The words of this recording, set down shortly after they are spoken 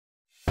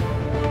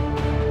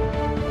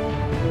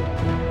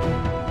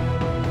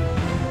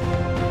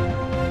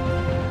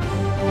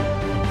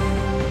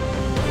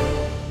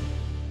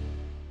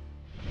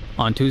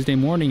On Tuesday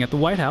morning at the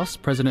White House,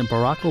 President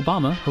Barack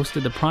Obama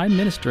hosted the Prime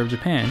Minister of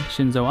Japan,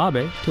 Shinzo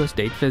Abe, to a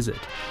state visit.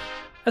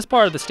 As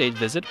part of the state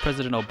visit,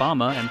 President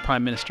Obama and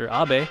Prime Minister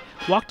Abe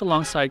walked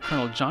alongside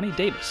Colonel Johnny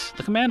Davis,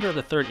 the commander of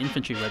the 3rd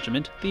Infantry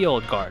Regiment, the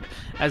Old Guard,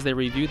 as they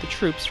reviewed the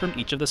troops from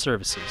each of the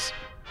services.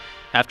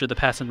 After the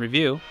pass and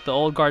review, the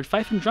Old Guard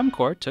Fife and Drum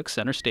Corps took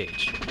center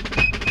stage.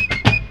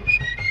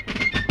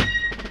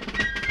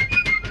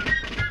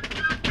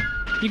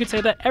 You could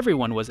say that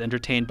everyone was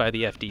entertained by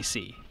the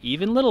FDC,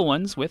 even little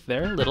ones with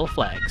their little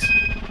flags.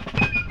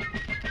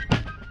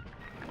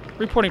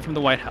 Reporting from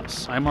the White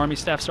House, I'm Army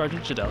Staff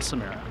Sergeant Jedhel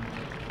Somera.